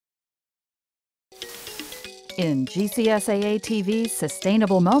In GCSAA TV's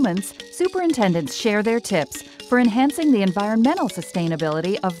Sustainable Moments, superintendents share their tips for enhancing the environmental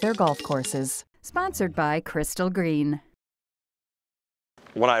sustainability of their golf courses. Sponsored by Crystal Green.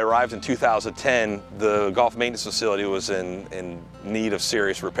 When I arrived in 2010, the golf maintenance facility was in need of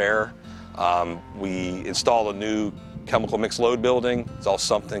serious repair. We installed a new chemical mixed load building. It's all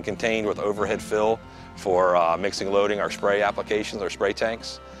sumped and contained with overhead fill for mixing and loading our spray applications, our spray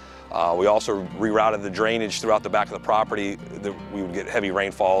tanks. We also rerouted the drainage throughout the back of the property. We would get heavy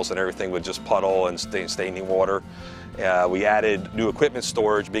rainfalls and everything would just puddle and staining water. We added new equipment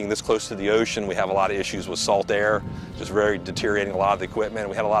storage. Being this close to the ocean, we have a lot of issues with salt air, just very deteriorating a lot of the equipment.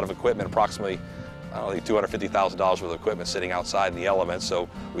 We had a lot of equipment, approximately, I don't think $250,000 worth of equipment sitting outside in the elements. So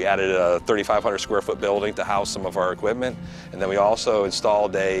we added a 3,500 square foot building to house some of our equipment. And then we also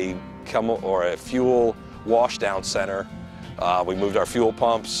installed a fuel washdown center. We moved our fuel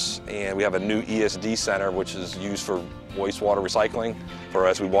pumps, and we have a new ESD center, which is used for wastewater recycling. For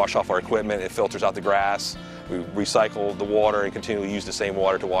as we wash off our equipment, it filters out the grass. We recycle the water and continually use the same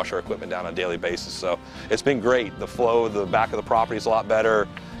water to wash our equipment down on a daily basis. So it's been great. The flow of the back of the property is a lot better.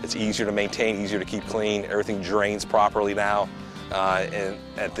 It's easier to maintain, easier to keep clean. Everything drains properly now. And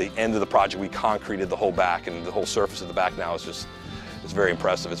at the end of the project, we concreted the whole back, and the whole surface of the back now is very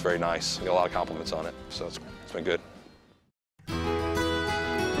impressive. It's very nice. We got a lot of compliments on it, so it's been good.